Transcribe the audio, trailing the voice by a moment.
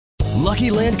Lucky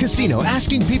Land Casino,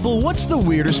 asking people, what's the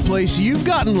weirdest place you've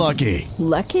gotten lucky?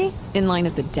 Lucky? In line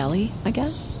at the deli, I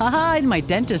guess? Aha, in my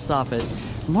dentist's office.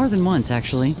 More than once,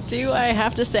 actually. Do I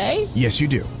have to say? Yes, you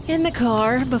do. In the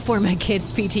car, before my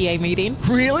kids' PTA meeting.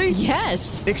 Really?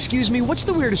 Yes. Excuse me, what's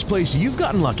the weirdest place you've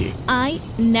gotten lucky? I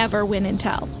never win and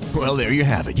tell. Well, there you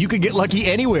have it. You can get lucky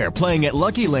anywhere, playing at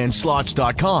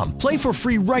LuckyLandSlots.com. Play for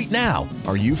free right now.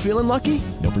 Are you feeling lucky?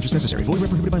 No purchase necessary. Void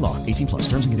where prohibited by law. 18+.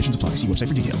 Terms and conditions apply. See website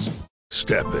for details.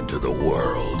 Step into the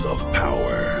world of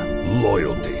power,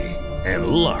 loyalty, and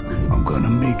luck. I'm gonna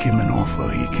make him an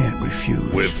offer he can't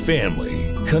refuse. With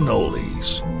family,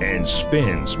 cannolis, and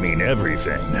spins mean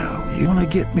everything. Now, you wanna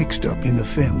get mixed up in the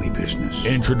family business.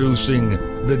 Introducing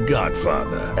The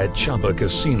Godfather at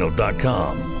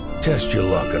ChumbaCasino.com. Test your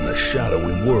luck in the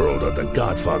shadowy world of The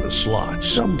Godfather slot.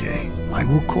 Someday, I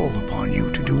will call upon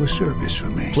you to do a service for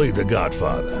me. Play The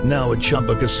Godfather, now at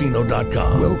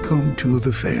ChumbaCasino.com. Welcome to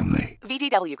the family.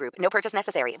 VGW Group. No purchase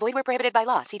necessary. Void where prohibited by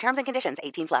law. See terms and conditions.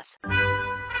 18+.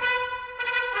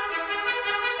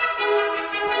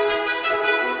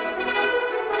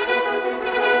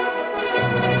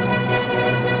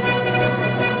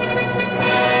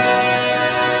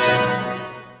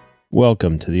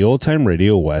 Welcome to the Old Time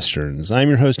Radio Westerns. I'm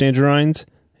your host, Andrew Rhines,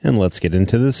 and let's get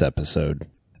into this episode.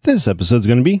 This episode is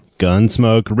going to be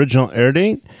Gunsmoke. Original air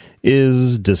date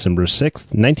is December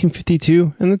 6th,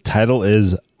 1952, and the title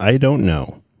is I Don't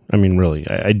Know. I mean, really,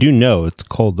 I do know it's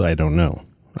called I Don't Know.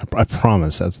 I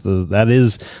promise that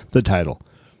is the title.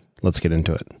 Let's get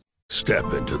into it.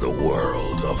 Step into the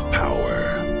world of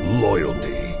power,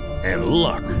 loyalty, and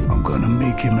luck. I'm gonna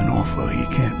make him an offer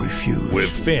he can't refuse. With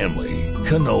family,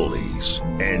 cannolis,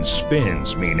 and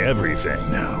spins mean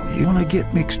everything. Now, you wanna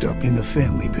get mixed up in the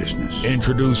family business.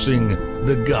 Introducing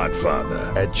The Godfather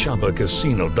at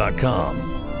ChumbaCasino.com.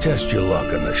 Test your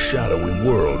luck in the shadowy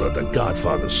world of The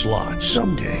Godfather slot.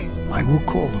 Someday, I will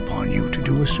call upon you to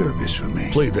do a service for me.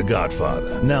 Play The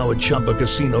Godfather, now at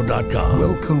ChumbaCasino.com.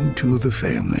 Welcome to the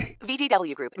family.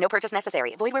 VGW Group. No purchase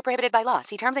necessary. Void where prohibited by law.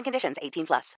 See terms and conditions.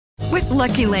 18+. With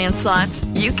Lucky Land Slots,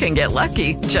 you can get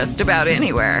lucky just about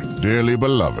anywhere. Dearly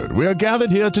beloved, we are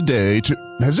gathered here today to...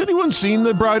 Has anyone seen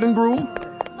the bride and groom?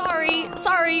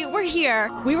 Sorry, we're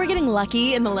here. We were getting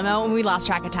lucky in the limo and we lost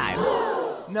track of time.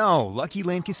 No, Lucky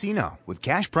Land Casino, with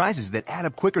cash prizes that add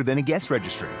up quicker than a guest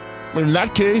registry. In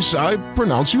that case, I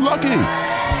pronounce you lucky.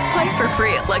 Play for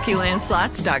free at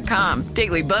LuckyLandSlots.com.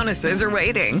 Daily bonuses are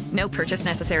waiting. No purchase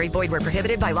necessary. Void where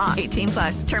prohibited by law.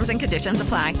 18+. Terms and conditions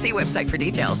apply. See website for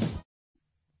details.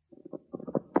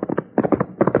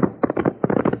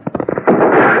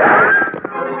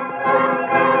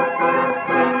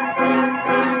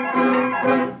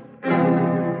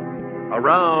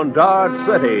 Around Dodge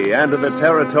City and in the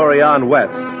territory on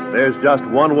west, there's just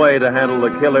one way to handle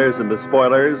the killers and the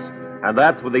spoilers, and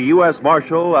that's with the U.S.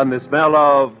 Marshal and the smell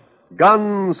of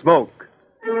Gunsmoke.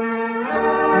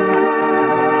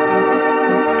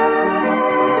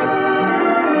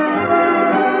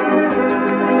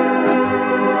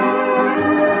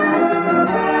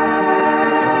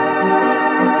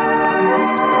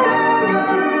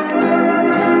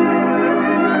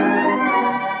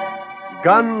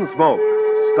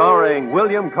 Gunsmoke, starring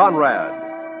William Conrad.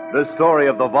 The story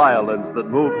of the violence that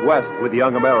moved west with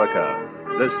young America.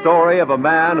 The story of a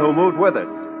man who moved with it.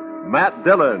 Matt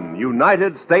Dillon,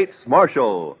 United States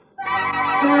Marshal.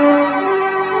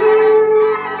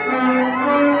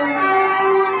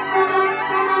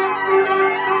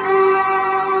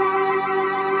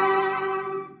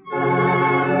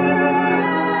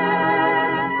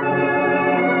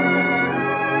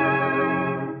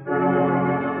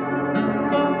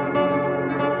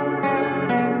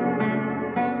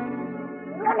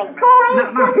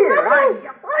 Now here,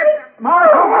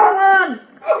 Marshal, hold on!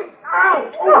 Hey,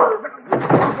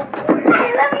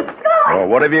 let me go! Well,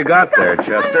 what have you got there,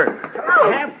 Chester?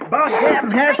 Half bug,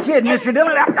 half kid, Mr.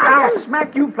 Dillon. I'll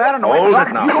smack you flat on the Hold way.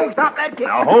 it now. You don't stop that kid.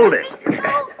 Now hold it.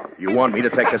 You want me to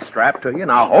take a strap to you?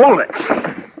 Now hold it.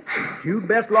 You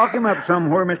best lock him up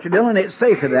somewhere, Mr. Dillon. It's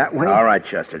safer that way. All right,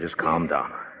 Chester, just calm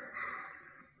down.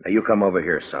 Now you come over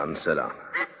here, son. Sit down.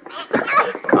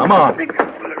 Come on.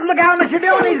 Look out, Mr.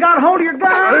 Dillon. He's got hold of your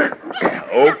gun.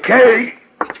 Okay.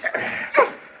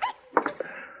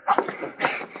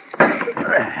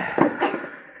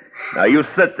 Now you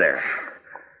sit there.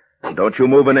 And don't you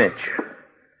move an inch.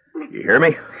 You hear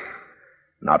me?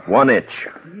 Not one inch.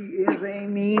 He is a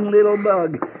mean little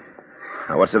bug.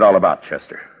 Now what's it all about,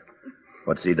 Chester?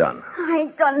 What's he done? I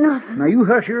ain't done nothing. Now you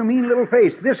hush your mean little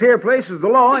face. This here place is the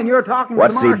law, and you're talking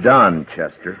What's to the he marshal. done,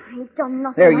 Chester? I ain't done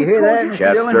nothing. There, you hear that, Mr.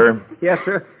 Chester? Dillon? Yes,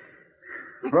 sir.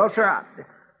 Well, sir,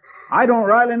 I don't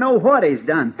rightly know what he's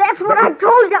done. That's what I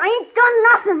told you. I ain't done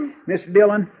nothing. Mr.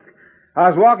 Dillon, I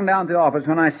was walking down to the office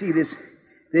when I see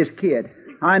this kid.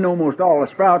 I know most all the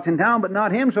sprouts in town, but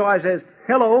not him, so I says,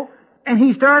 hello, and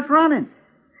he starts running.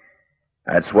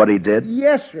 That's what he did?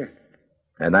 Yes, sir.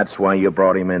 And that's why you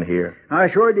brought him in here? I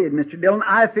sure did, Mr. Dillon.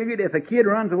 I figured if a kid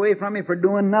runs away from me for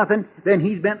doing nothing, then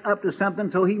he's been up to something,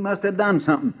 so he must have done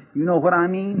something. You know what I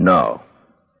mean? No.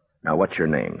 Now, what's your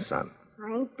name, son?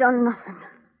 I ain't done nothing.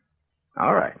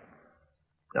 All right.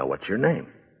 Now, what's your name?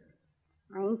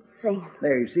 I ain't saying.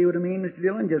 There, you see what I mean, Mr.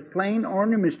 Dillon? Just plain,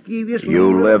 ornery, mischievous...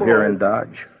 You live here in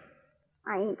Dodge?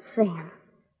 I ain't saying.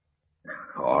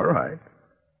 All right.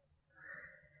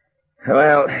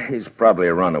 Well, he's probably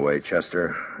a runaway,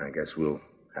 Chester. I guess we'll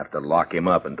have to lock him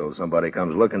up until somebody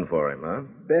comes looking for him, huh?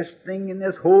 Best thing in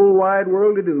this whole wide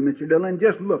world to do, Mr. Dillon.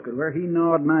 Just look at where he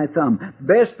gnawed my thumb.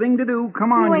 Best thing to do.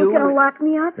 Come on, you. You ain't gonna lock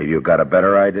me up? Have you got a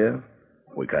better idea?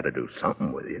 We got to do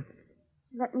something with you.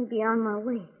 Let me be on my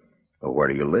way. Well, where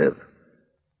do you live?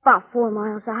 About 4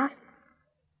 miles out.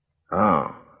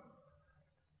 Oh.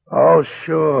 Oh,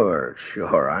 sure.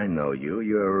 I know you.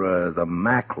 You're the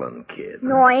Macklin kid.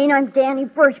 No, I ain't. I'm Danny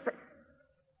Birch, but...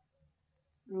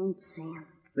 I ain't Sam.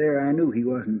 There, I knew he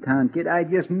wasn't town kid. I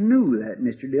just knew that,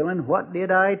 Mr. Dillon. What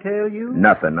did I tell you?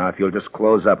 Nothing. Now, if you'll just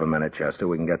close up a minute, Chester,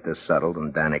 we can get this settled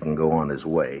and Danny can go on his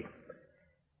way.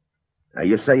 Now,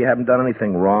 you say you haven't done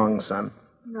anything wrong, son?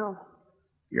 No.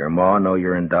 Your ma know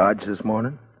you're in Dodge this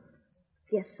morning?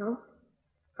 Guess so.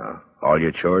 All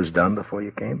your chores done before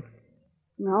you came?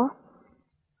 No.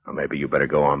 Well, maybe you better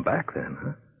go on back then,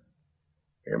 huh?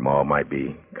 Your ma might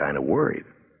be kind of worried.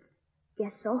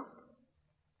 Guess so.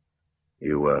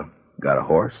 You, got a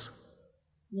horse?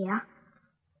 Yeah.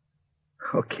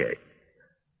 Okay.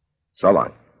 So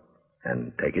long.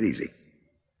 And take it easy.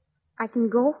 I can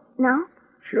go now?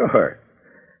 Sure.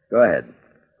 Go ahead,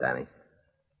 Danny.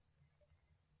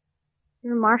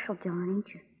 You're Marshal Dillon,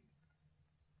 ain't you?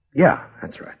 Yeah,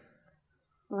 that's right.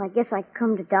 Well, I guess I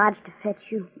come to Dodge to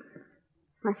fetch you.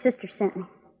 My sister sent me.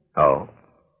 Oh?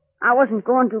 I wasn't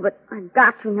going to, but I've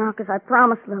got to now, because I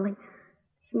promised Lily.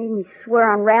 She made me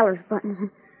swear on Rattler's buttons.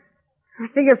 And I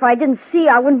figured if I didn't see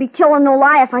her, I wouldn't be telling no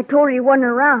lie if I told her he wasn't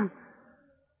around.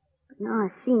 But now I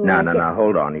see him. No,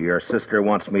 hold on. Your sister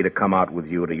wants me to come out with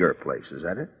you to your place, is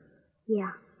that it?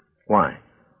 Yeah. Why?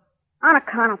 On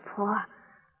account of Pa.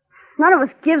 None of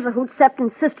us gives a hoot excepting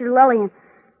Sister Lily, and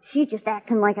she's just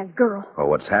acting like a girl. Oh,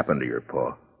 what's happened to your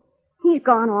pa? He's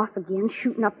gone off again,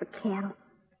 shooting up the cattle.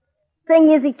 Thing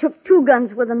is, he took 2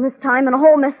 guns with him this time and a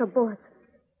whole mess of bullets.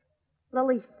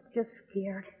 Lily's just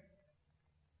scared.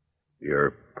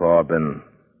 Your pa been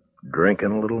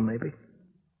drinking a little, maybe?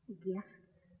 Yes.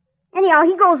 Anyhow,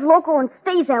 he goes loco and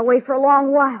stays that way for a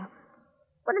long while.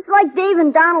 But it's like Dave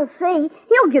and Donald say.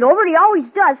 He'll get over it. He always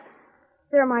does.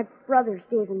 They're my brothers,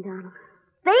 Dave and Donald.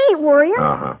 They ain't worrying.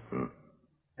 Uh-huh.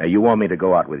 Now, you want me to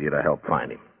go out with you to help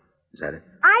find him. Is that it?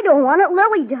 I don't want it.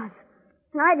 Lily does.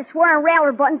 And I had to swear on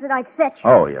Rattler buttons that I'd fetch you.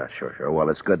 Oh, yeah, sure. Well,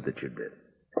 it's good that you did.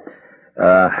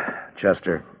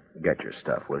 Chester, get your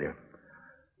stuff, will you?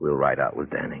 We'll ride out with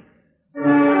Danny.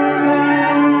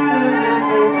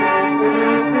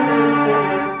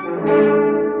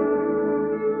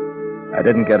 I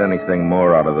didn't get anything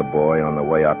more out of the boy on the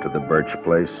way out to the Birch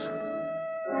place.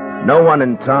 No one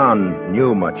in town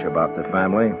knew much about the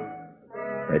family.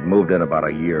 They'd moved in about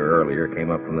a year earlier,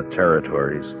 came up from the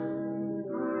territories.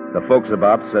 The folks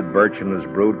about said Birch and his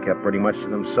brood kept pretty much to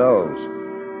themselves.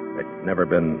 There'd never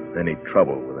been any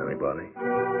trouble with anybody.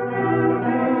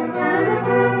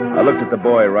 I looked at the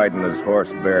boy riding his horse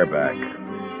bareback.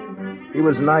 He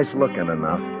was nice looking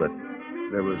enough, but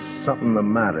there was something the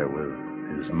matter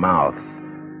with his mouth.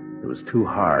 It was too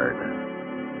hard.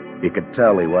 You could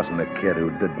tell he wasn't a kid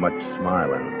who did much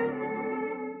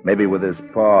smiling. Maybe with his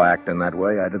paw acting that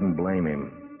way, I didn't blame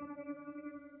him.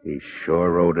 He sure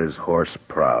rode his horse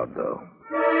proud, though.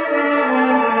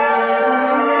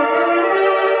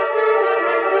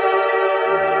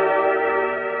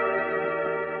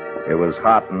 It was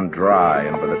hot and dry,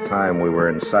 and by the time we were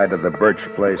in sight of the Birch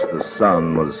place, the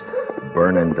sun was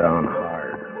burning down hard.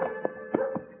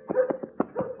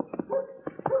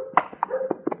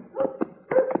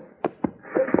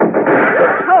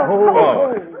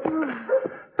 Oh.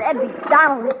 That'd be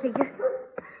Donald, I figure.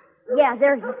 Yeah,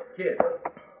 there he is. Kid,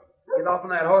 get off on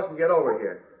that horse and get over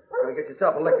here. You're going to get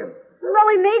yourself a licking.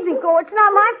 Lily made me go. It's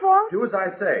not my fault. Do as I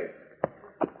say.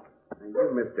 And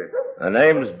you, mister. The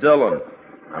name's Dillon.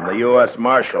 I'm the U.S.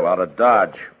 Marshal out of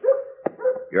Dodge.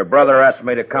 Your brother asked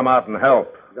me to come out and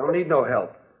help. Don't need no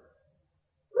help.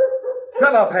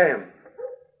 Shut up, Ham.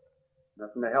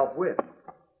 Nothing to help with.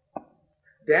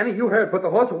 Danny, you heard. Put the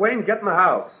horse away and get in the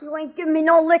house. You ain't giving me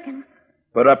no licking.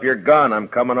 Put up your gun. I'm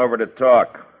coming over to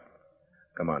talk.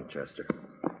 Come on, Chester.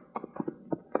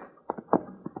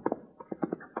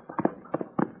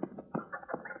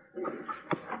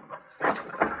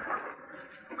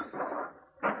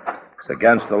 It's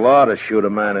against the law to shoot a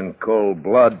man in cold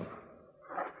blood.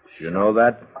 You know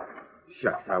that?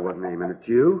 Shucks, I wasn't aiming at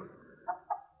you.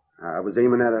 I was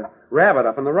aiming at a rabbit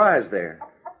up in the rise there.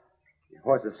 The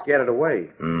horse had scared it away.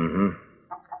 Mm-hmm.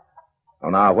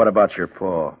 Well, now, what about your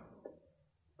paw?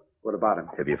 What about him?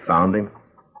 Have you found him?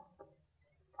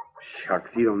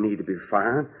 Shucks, he don't need to be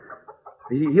firing.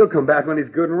 He'll come back when he's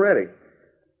good and ready.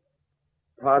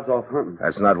 Pa's off hunting.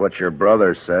 That's not what your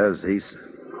brother says.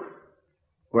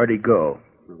 Where'd he go?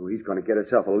 Well, he's going to get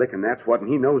himself a licking, that's what, and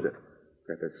he knows it.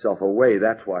 Get himself away,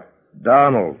 that's what.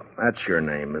 Donald, that's your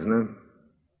name, isn't it?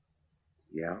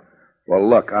 Yeah. Well,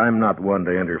 look, I'm not one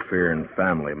to interfere in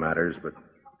family matters, but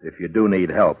if you do need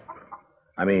help,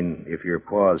 if your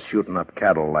paw's shooting up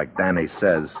cattle like Danny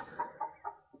says,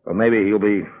 well, maybe he'll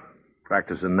be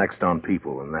practicing next on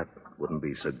people, and that wouldn't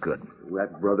be so good.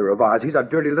 That brother of ours, he's a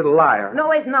dirty little liar.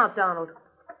 No, he's not, Donald.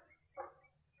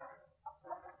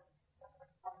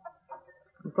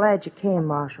 I'm glad you came,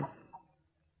 Marshal.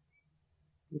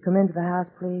 You come into the house,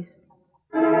 please?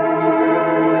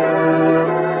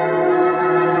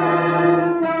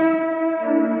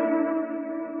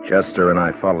 Chester and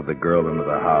I followed the girl into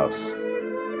the house.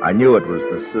 I knew it was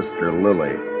the sister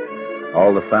Lily.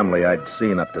 All the family I'd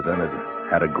seen up to then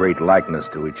had a great likeness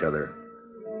to each other.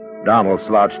 Donald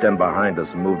slouched in behind us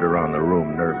and moved around the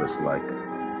room nervous-like.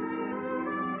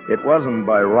 It wasn't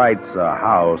by rights a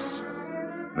house.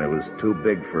 It was too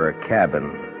big for a cabin.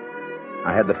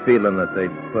 I had the feeling that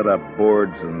they'd put up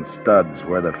boards and studs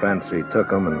where the fancy took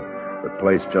them, and the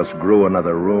place just grew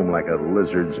another room like a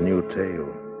lizard's new tail.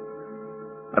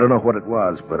 I don't know what it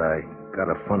was, but I got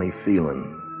a funny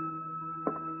feeling.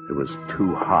 It was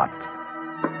too hot,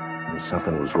 and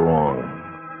something was wrong.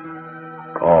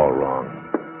 All wrong.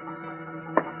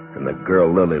 And the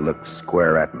girl Lily looked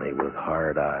square at me with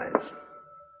hard eyes.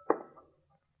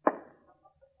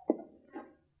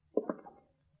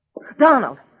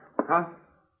 Donald. Huh?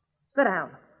 Sit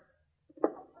down. You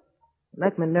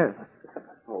make me nervous.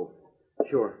 Oh,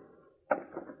 sure.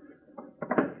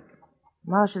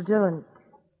 Marshal Dillon,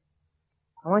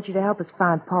 I want you to help us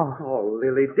find Paul. Oh,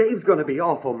 Lily, Dave's going to be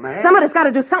awful mad. Somebody's got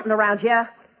to do something around here.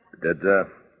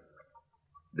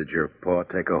 Did your paw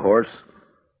take a horse?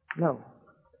 No.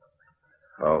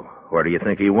 Oh, where do you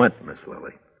think he went, Miss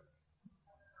Lily?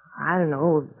 I don't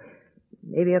know.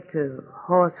 Maybe up to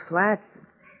Horse Flats.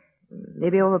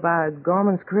 Maybe over by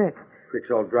Gorman's Creek.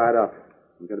 Creek's all dried up.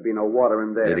 There's going to be no water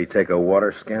in there. Did he take a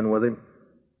water skin with him?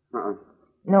 Uh-uh.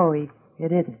 No, he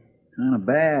didn't. Kind of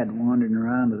bad wandering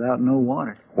around without no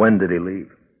water. When did he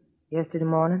leave? Yesterday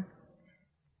morning.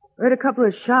 Heard a couple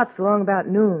of shots along about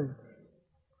noon.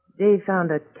 Dave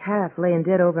found a calf laying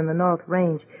dead over in the North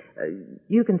Range.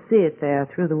 You can see it there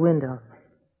through the window.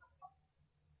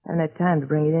 Haven't had time to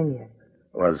bring it in yet.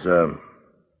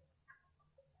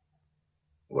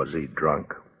 Was he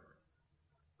drunk?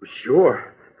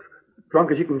 Sure.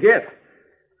 Drunk as you can get.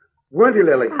 Weren't you,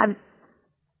 Lily?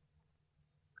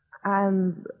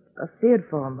 I'm afeard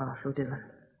for him, Marshal Dillon.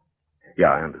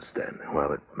 Yeah, I understand.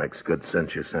 Well, it makes good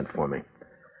sense you sent for me.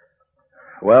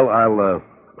 Well,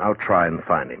 I'll try and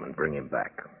find him and bring him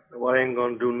back. Well, I ain't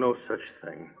gonna do no such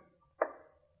thing.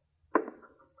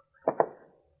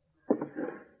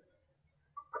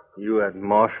 You that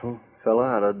Marshal fella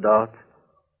out of Dot?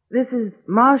 This is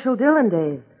Marshal Dillon,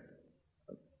 Dave.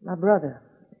 My brother,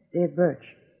 Dave Birch.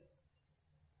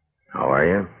 How are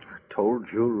you? I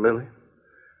told you, Lily.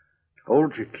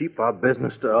 Told you keep our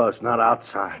business to us, not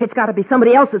outside. It's got to be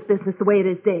somebody else's business the way it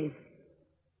is, Dave.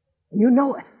 And you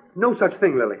know it. No such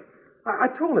thing, Lily. I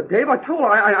told her, Dave. I told her.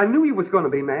 I knew he was going to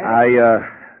be mad.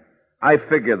 I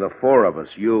figure the four of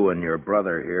us, you and your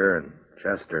brother here, and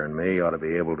Chester and me, ought to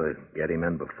be able to get him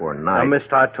in before night. Now,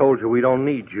 mister, I told you we don't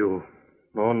need you.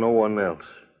 Nor no one else.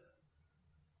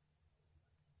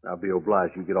 I'll be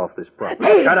obliged you get off this property.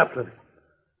 Hey! Shut up, Lily.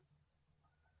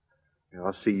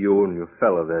 I'll see you and your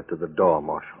fella there to the door,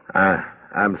 Marshal.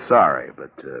 I'm sorry,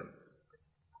 but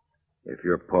if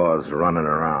your paw's running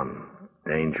around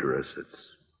dangerous,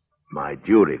 it's my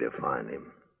duty to find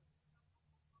him.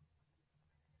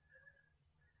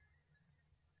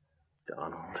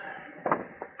 Donald.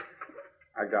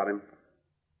 I got him.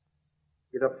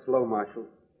 Get up slow, Marshal.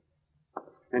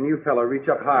 And you fella, reach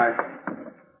up high.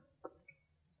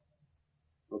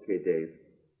 Okay, Dave.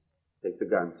 Take the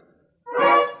guns.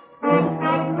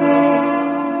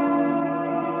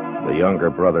 The younger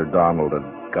brother, Donald,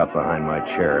 had got behind my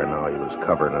chair, and now he was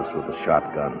covering us with a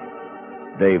shotgun.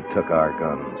 Dave took our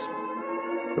guns.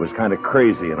 It was kind of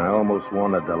crazy, and I almost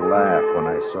wanted to laugh when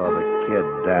I saw the kid,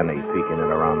 Danny, peeking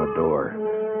in around the door.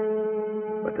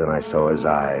 But then I saw his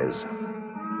eyes,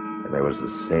 and there was the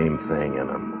same thing in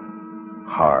them.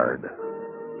 Hard,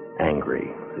 angry,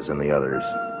 as in the others.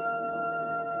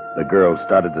 The girl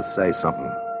started to say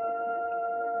something.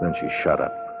 Then she shut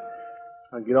up.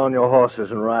 Now get on your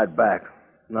horses and ride back.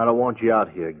 And I don't want you out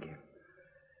here again.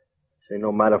 This ain't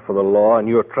no matter for the law, and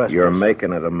you're trespassing. You're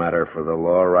making it a matter for the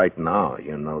law right now.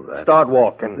 You know that. Start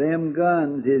walking. Them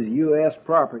guns is U.S.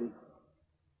 property.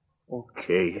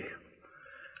 Okay.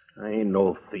 I ain't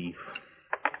no thief.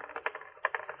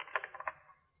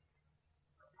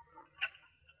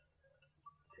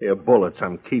 Here, bullets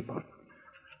I'm keeping.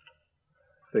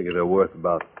 Figure they're worth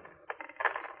about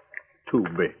 2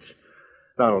 bits.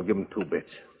 Donald, give him 2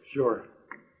 bits. Sure.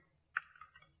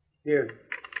 Here.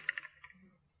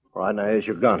 All right, now here's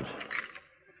your guns.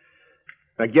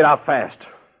 Now get out fast.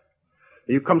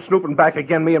 If you come snooping back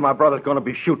again, me and my brother's going to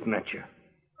be shooting at you.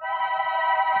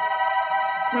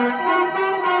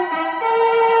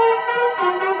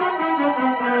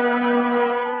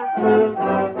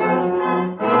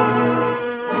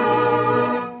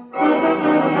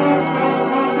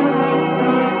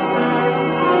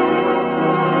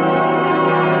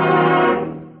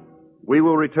 We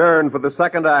will return for the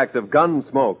second act of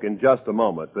Gunsmoke in just a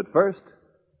moment. But first,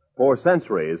 for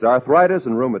centuries, arthritis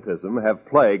and rheumatism have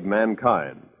plagued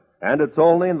mankind. And it's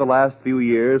only in the last few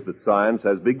years that science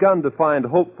has begun to find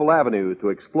hopeful avenues to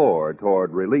explore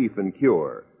toward relief and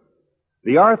cure.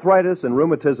 The Arthritis and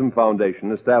Rheumatism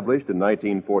Foundation, established in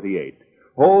 1948,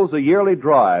 holds a yearly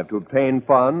drive to obtain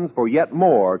funds for yet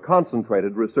more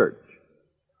concentrated research.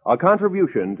 A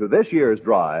contribution to this year's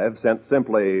drive, sent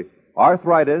simply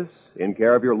Arthritis, in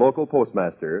care of your local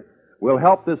postmaster, will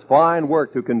help this fine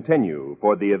work to continue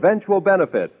for the eventual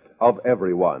benefit of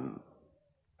everyone.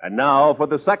 And now for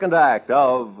the second act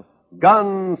of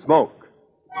Gunsmoke.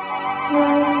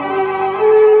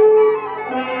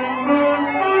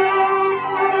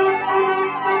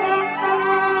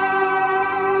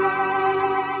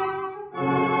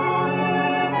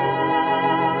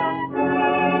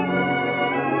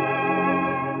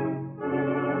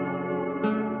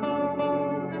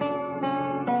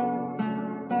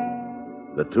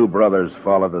 The 2 brothers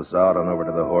followed us out and over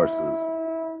to the horses.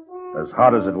 As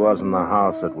hot as it was in the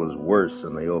house, it was worse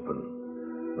in the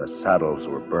open. The saddles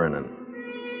were burning.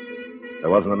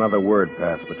 There wasn't another word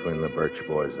passed between the Birch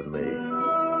boys and me.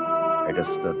 They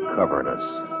just stood covering us.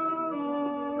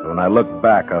 And when I looked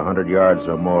back 100 yards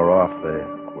or more off, they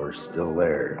were still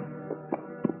there.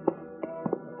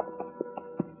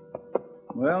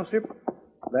 Well, sir,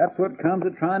 that's what comes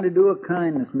of trying to do a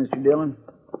kindness, Mr. Dillon.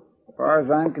 As far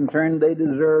as I'm concerned, they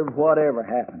deserve whatever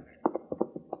happens.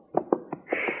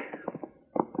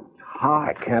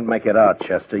 I can't make it out,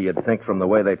 Chester. You'd think from the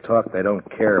way they talk they don't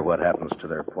care what happens to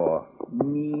their paw.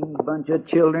 Mean bunch of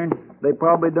children. They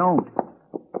probably don't.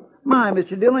 My,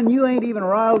 Mr. Dillon, you ain't even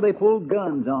riled they pulled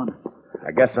guns on us.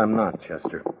 I guess I'm not,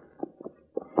 Chester.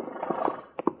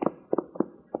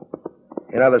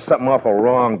 You know, there's something awful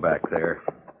wrong back there.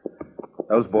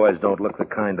 Those boys don't look the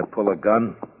kind to pull a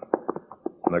gun.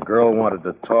 And the girl wanted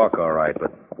to talk, all right,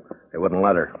 but they wouldn't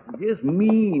let her. Just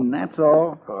mean, that's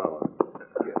all.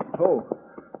 Oh,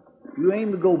 you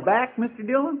aim to go back, Mr.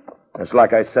 Dillon? It's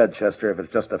like I said, Chester, if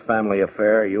it's just a family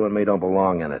affair, you and me don't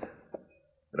belong in it.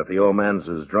 But if the old man's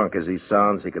as drunk as he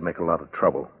sounds, he could make a lot of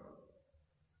trouble.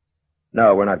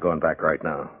 No, we're not going back right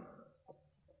now.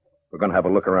 We're going to have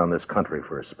a look around this country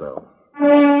for a spell.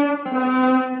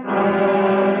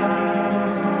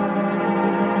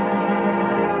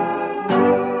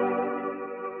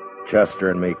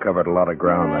 Chester and me covered a lot of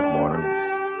ground that morning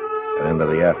and into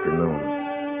the afternoon.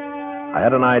 I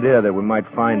had an idea that we might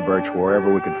find Birch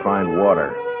wherever we could find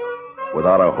water.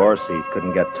 Without a horse, he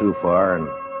couldn't get too far, and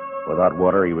without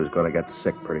water, he was going to get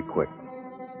sick pretty quick.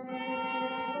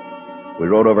 We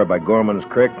rode over by Gorman's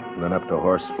Creek, and then up to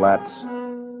Horse Flats,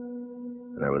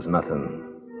 and there was nothing.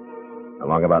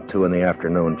 Along about 2 in the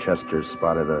afternoon, Chester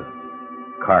spotted a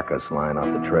carcass lying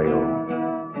off the trail.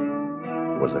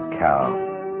 It was a cow.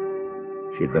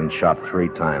 She'd been shot 3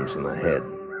 times in the head.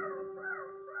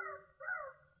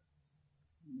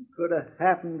 Could have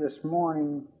happened this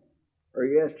morning or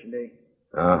yesterday.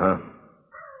 Uh-huh.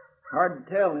 Hard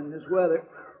to tell in this weather.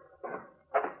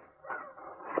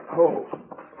 Oh.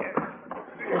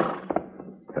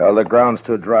 Well, the ground's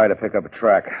too dry to pick up a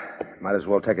track. Might as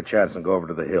well take a chance and go over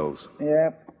to the hills.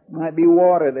 Yeah, might be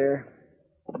water there.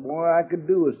 Boy, I could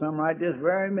do with some right this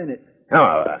very minute. Come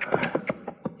on.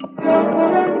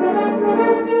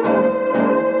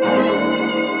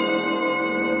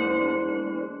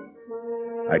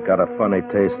 I got a funny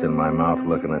taste in my mouth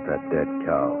looking at that dead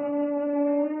cow.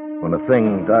 When a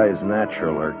thing dies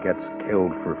natural or gets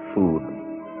killed for food,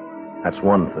 that's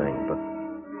one thing, but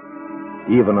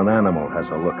even an animal has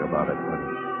a look about it when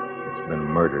it's been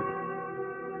murdered.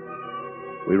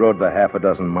 We rode the half a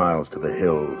dozen miles to the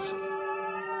hills.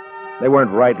 They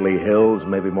weren't rightly hills,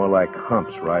 maybe more like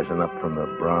humps rising up from the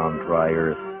brown, dry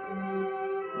earth,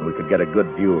 and we could get a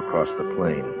good view across the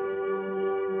plain.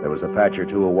 There was a patch or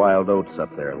two of wild oats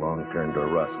up there, long turned to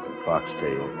rust, and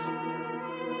foxtails.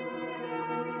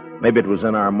 Maybe it was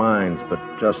in our minds, but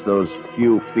just those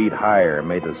few feet higher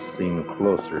made us seem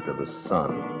closer to the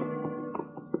sun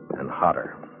and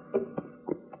hotter.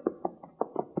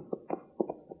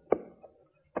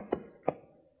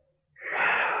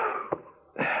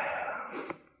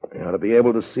 You ought to be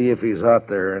able to see if he's out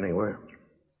there anywhere.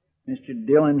 Mr.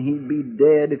 Dillon, he'd be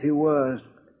dead if he was.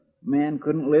 Man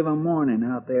couldn't live a morning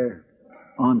out there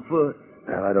on foot.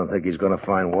 Well, I don't think he's going to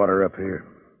find water up here.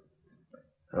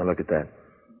 Now, look at that.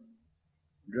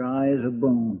 Dry as a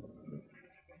bone.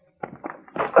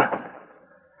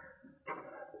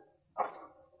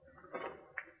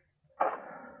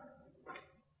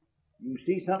 You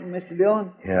see something, Mr.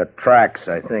 Dillon? Yeah, tracks,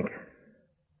 I think.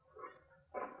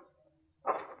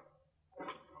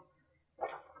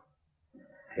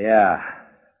 Yeah,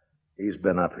 he's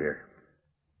been up here.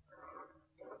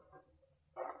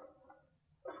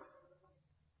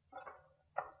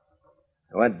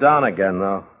 It went down again,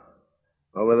 though.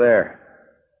 Over there.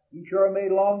 He sure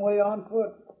made a long way on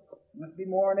foot. Must be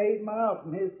more than 8 miles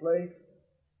from his place.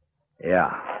 Yeah.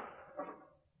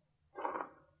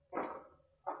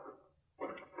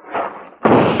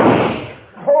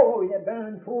 Oh, you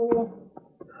darn fool.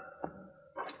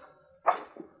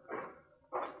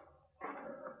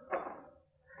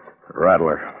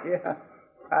 Rattler. Yeah,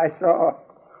 I saw.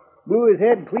 Blew his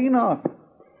head clean off.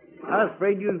 I was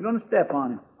afraid you was going to step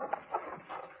on him.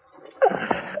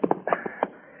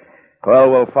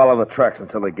 Well, we'll follow the tracks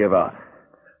until they give out.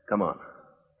 Come on.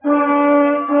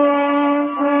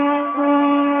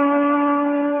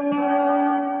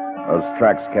 Those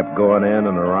tracks kept going in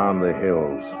and around the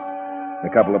hills. In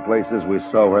a couple of places we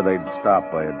saw where they'd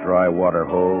stop by a dry water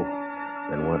hole,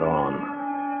 then went on.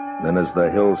 Then as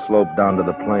the hill sloped down to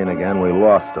the plain again, we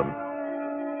lost them.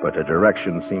 But the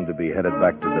direction seemed to be headed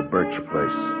back to the Birch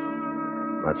place.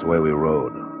 That's the way we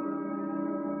rode.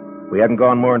 We hadn't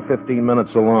gone more than 15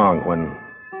 minutes along when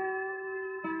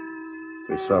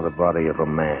we saw the body of a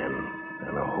man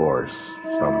and a horse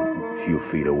some few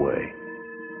feet away.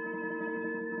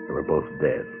 They were both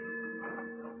dead.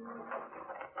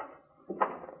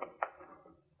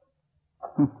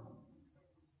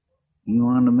 He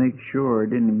wanted to make sure,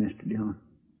 didn't he, Mr. Dillon?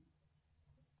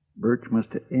 Birch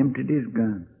must have emptied his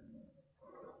gun.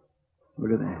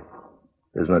 Look at that.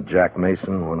 Isn't it Jack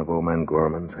Mason, one of old man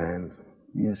Gorman's hands?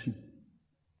 Yes, sir.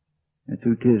 That's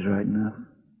who 'tis right enough.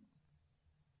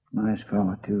 Nice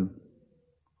fellow, too.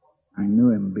 I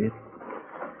knew him a bit.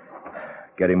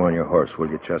 Get him on your horse, will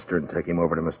you, Chester, and take him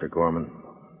over to Mr. Gorman?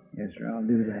 Yes, sir, I'll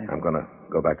do that. I'm going to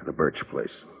go back to the Birch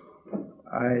place.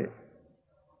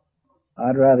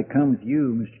 I'd rather come with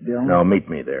you, Mr. Dillon. No, meet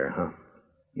me there, huh?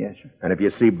 Yes, sir. And if you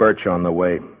see Birch on the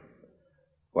way,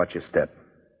 watch your step.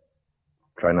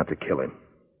 Try not to kill him.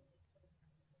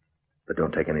 But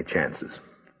don't take any chances.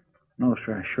 No,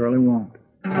 sir, I surely won't.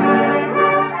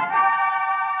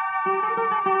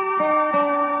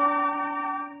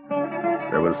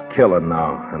 There was killing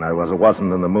now, and I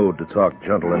wasn't in the mood to talk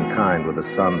gentle and kind with the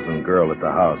sons and girl at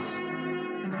the house.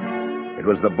 It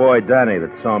was the boy Danny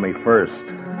that saw me first.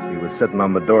 He was sitting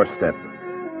on the doorstep.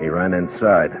 He ran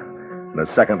inside. And a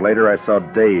second later, I saw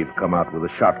Dave come out with a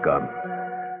shotgun.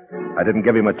 I didn't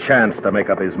give him a chance to make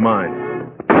up his mind.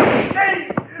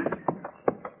 Dave!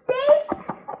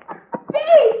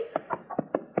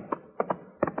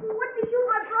 What did you shoot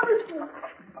my brother for?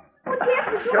 What did you have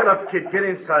to do? Shut up, kid. Get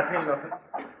inside. Ain't nothing.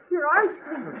 Your arm's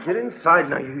bleeding. Get inside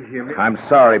now, you hear me? I'm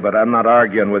sorry, but I'm not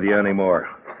arguing with you anymore.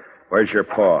 Where's your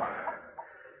paw?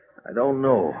 I don't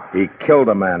know. He killed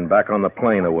a man back on the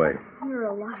plain away. You're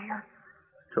a liar.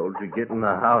 Told you get in the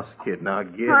house, kid. Now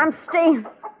get. I'm staying.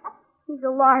 He's a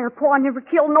liar. Pa never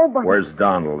killed nobody. Where's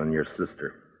Donald and your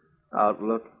sister? Out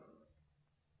looking.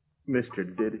 Mister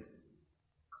did it.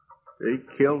 He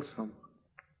killed some.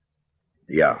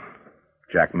 Yeah.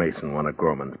 Jack Mason, one of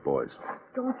Gorman's boys.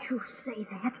 Don't you say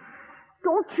that.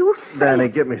 Don't you say Danny,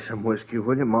 get me some whiskey,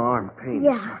 will you? My arm pains.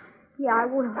 Yeah, I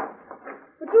will.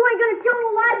 But you ain't gonna tell no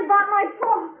lies about my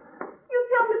pa. You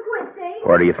tell me quit, Dave.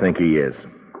 Where do you think he is?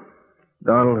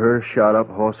 Donald heard a shot up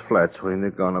Horse Flats when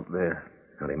they'd gone up there.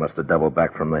 And he must have doubled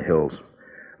back from the hills.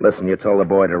 Listen, you told the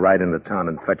boy to ride into town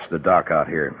and fetch the doc out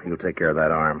here. He'll take care of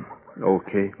that arm.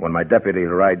 Okay. When my deputy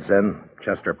rides in,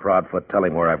 Chester Proudfoot, tell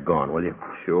him where I've gone, will you?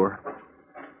 Sure.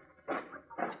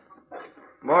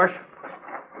 Marshal.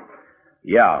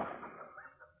 Yeah.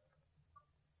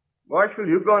 Marshal,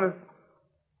 you gonna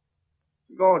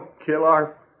kill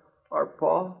our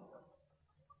pa?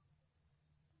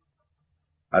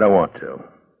 I don't want to.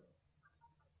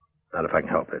 Not if I can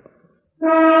help it.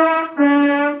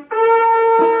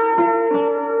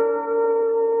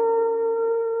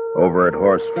 Over at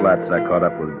Horse Flats, I caught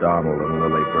up with Donald and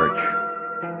Lily Birch.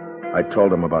 I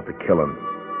told them about the killing.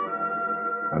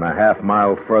 And a half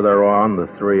mile further on, the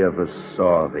three of us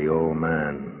saw the old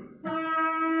man.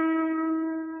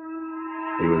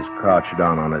 He was crouched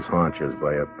down on his haunches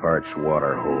by a parched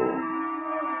water hole,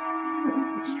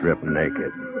 stripped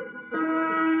naked.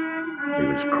 He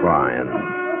was crying.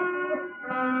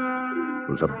 It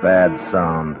was a bad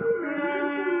sound.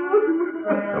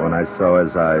 And when I saw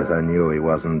his eyes, I knew he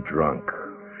wasn't drunk.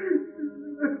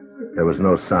 There was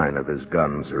no sign of his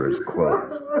guns or his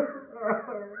clothes.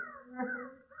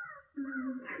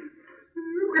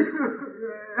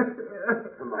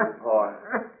 Come on, Pa.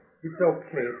 It's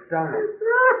okay. It's Donald.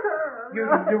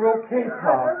 You're okay,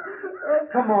 Pa.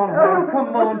 Come on, home.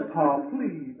 Come on, Pa,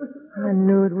 please. I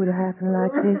knew it would happen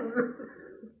like this.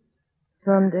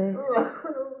 Someday.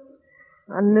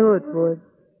 I knew it would.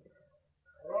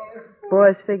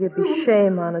 Boys figured it'd be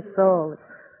shame on us all.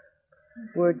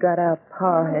 Word got out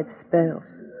Pa had spells.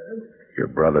 Your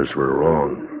brothers were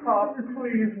wrong. Pa,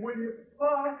 please, will you?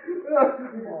 Pa.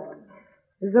 Come on.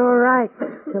 It was all right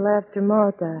till after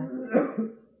Ma died.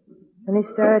 And he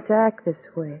started to act this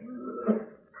way.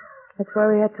 That's why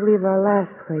we had to leave our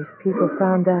last place. People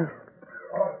found out.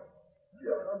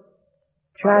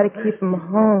 Try to keep him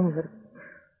home, but it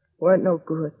weren't no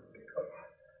good.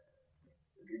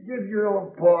 Give your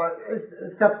old Pa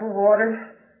a cup of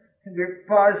water. Your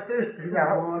Pa's thirsty now.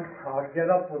 Come on, Pa. Get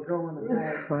up. We're going to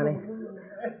bed. Funny.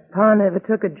 Pa never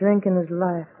took a drink in his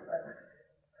life.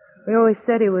 We always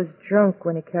said he was drunk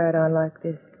when he carried on like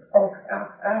this. Oh,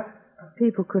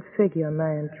 People could figure a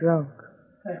man drunk.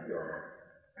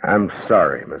 I'm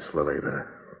sorry, Miss Lily, but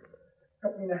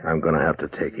I'm going to have to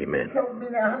take him in.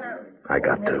 I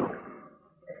got to.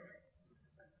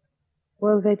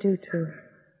 What'll they do to him?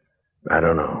 I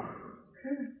don't know.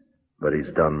 But he's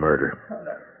done murder.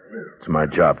 It's my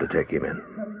job to take him in.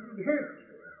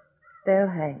 They'll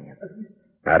hang him.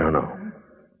 I don't know.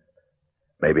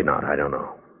 Maybe not. I don't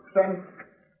know.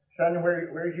 Son,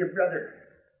 where's your brother?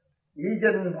 He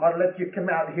didn't want to let you come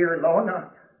out here alone.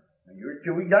 You're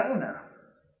too young now.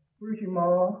 Where's your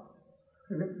ma?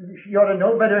 She ought to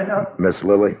know better now. Miss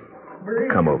Lily,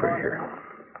 come over here.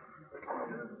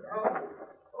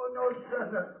 Oh, no,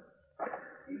 son.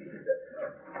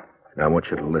 Now, I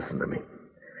want you to listen to me.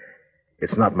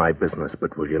 It's not my business,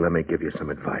 but will you let me give you some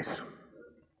advice?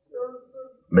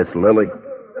 Miss Lily?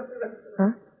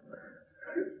 Huh?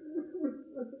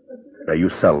 Now, you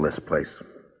sell this place.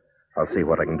 I'll see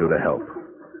what I can do to help.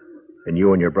 And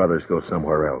you and your brothers go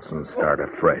somewhere else and start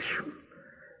afresh.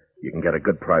 You can get a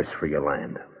good price for your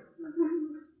land.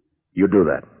 You do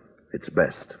that. It's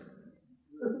best.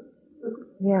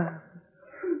 Yeah.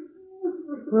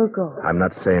 We'll go. I'm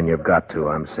not saying you've got to.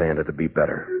 I'm saying it'd be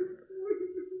better.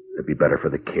 It'd be better for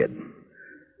the kid.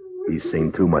 He's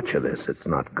seen too much of this. It's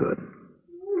not good.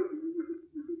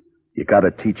 You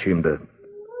gotta teach him to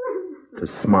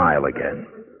smile again.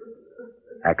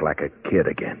 Act like a kid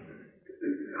again.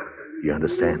 You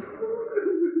understand?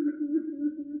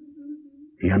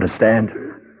 You understand?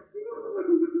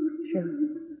 Sure.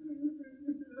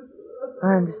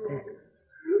 I understand.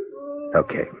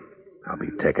 Okay. I'll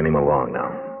be taking him along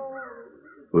now.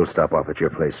 We'll stop off at your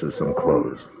place with some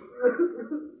clothes.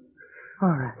 All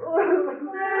right.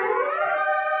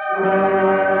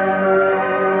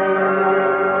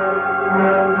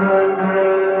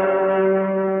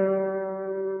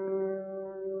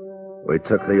 We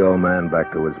took the old man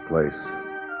back to his place.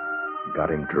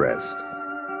 Got him dressed.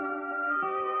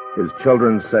 His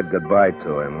children said goodbye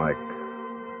to him like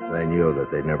they knew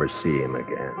that they'd never see him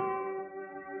again.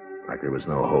 Like there was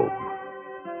no hope.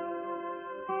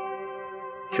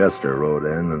 Chester rode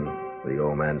in, and the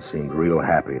old man seemed real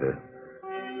happy to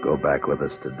go back with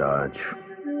us to Dodge.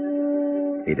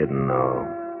 He didn't know.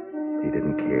 He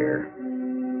didn't care.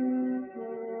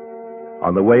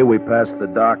 On the way, we passed the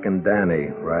Doc and Danny,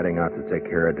 riding out to take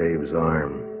care of Dave's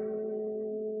arm.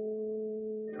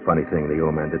 Funny thing, the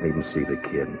old man didn't even see the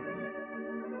kid.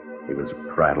 He was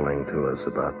prattling to us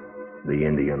about the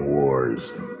Indian wars.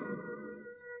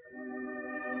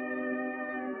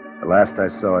 The last I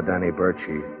saw of Danny Birch,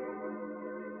 he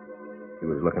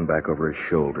was looking back over his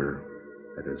shoulder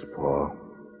at his paw.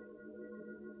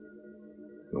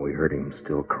 And we heard him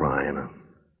still crying a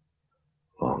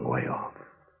long way off.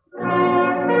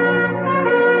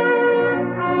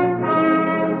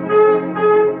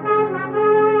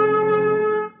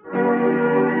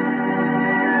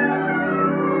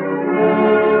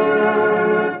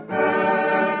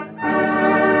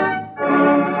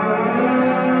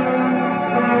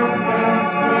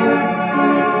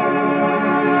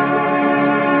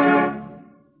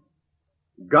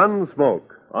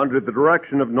 Gunsmoke, under the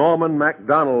direction of Norman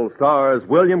MacDonald, stars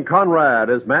William Conrad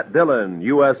as Matt Dillon,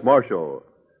 U.S. Marshal.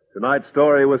 Tonight's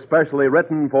story was specially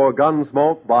written for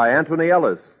Gunsmoke by Anthony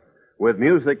Ellis, with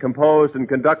music composed and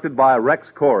conducted by Rex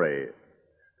Corey.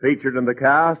 Featured in the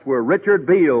cast were Richard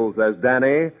Beals as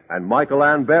Danny and Michael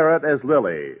Ann Barrett as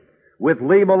Lily, with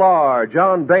Lee Millar,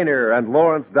 John Boehner, and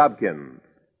Lawrence Dobkin.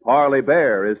 Parley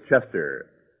Bear is Chester.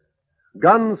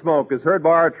 Gunsmoke is heard by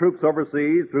our troops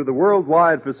overseas through the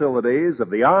worldwide facilities of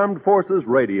the Armed Forces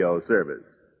Radio Service.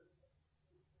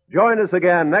 Join us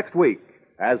again next week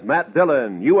as Matt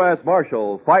Dillon, U.S.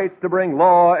 Marshal, fights to bring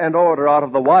law and order out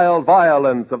of the wild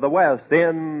violence of the West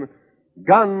in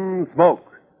Gunsmoke.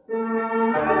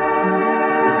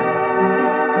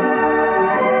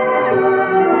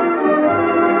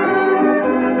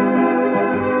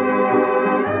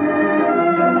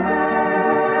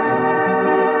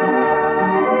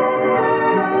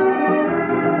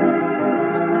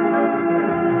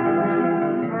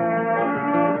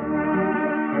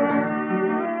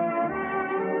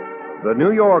 The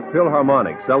New York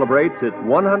Philharmonic celebrates its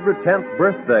 110th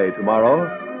birthday tomorrow,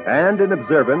 and in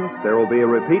observance, there will be a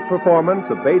repeat performance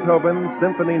of Beethoven's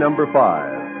Symphony No.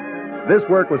 5. This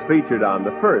work was featured on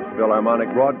the first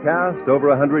Philharmonic broadcast over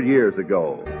 100 years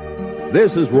ago.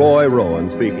 This is Roy Rowan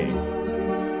speaking.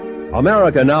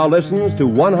 America now listens to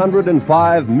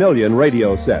 105 million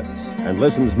radio sets and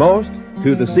listens most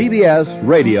to the CBS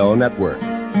Radio Network.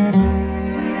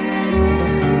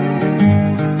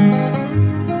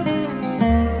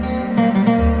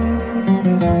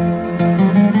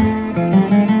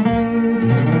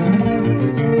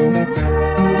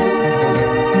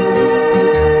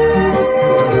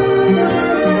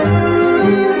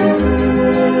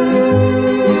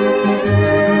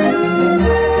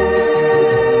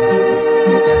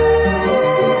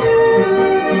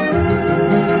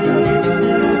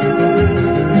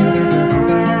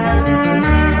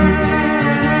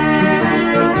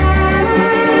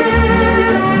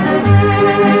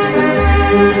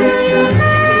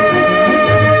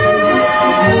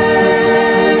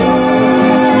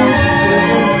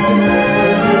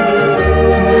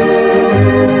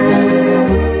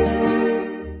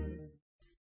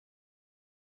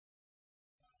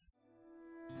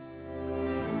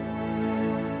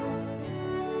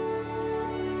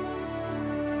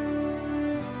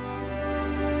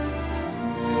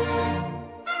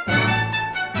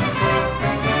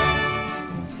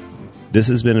 This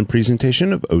has been a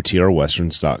presentation of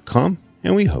OTRWesterns.com,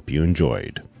 and we hope you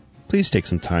enjoyed. Please take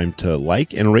some time to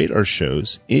like and rate our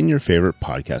shows in your favorite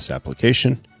podcast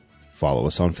application. Follow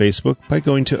us on Facebook by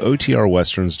going to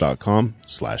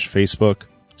OTRWesterns.com/Facebook.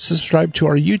 Subscribe to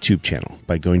our YouTube channel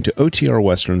by going to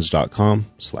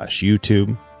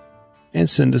OTRWesterns.com/YouTube. And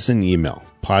send us an email,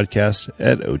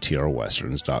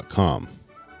 podcast@OTRWesterns.com.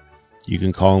 You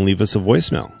can call and leave us a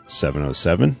voicemail,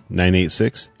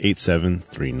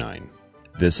 707-986-8739.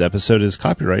 This episode is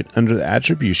copyright under the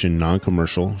Attribution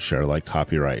Non-Commercial Share-alike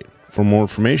copyright. For more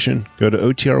information, go to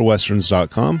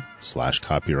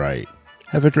OTRWesterns.com/copyright.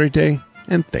 Have a great day,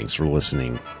 and thanks for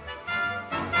listening.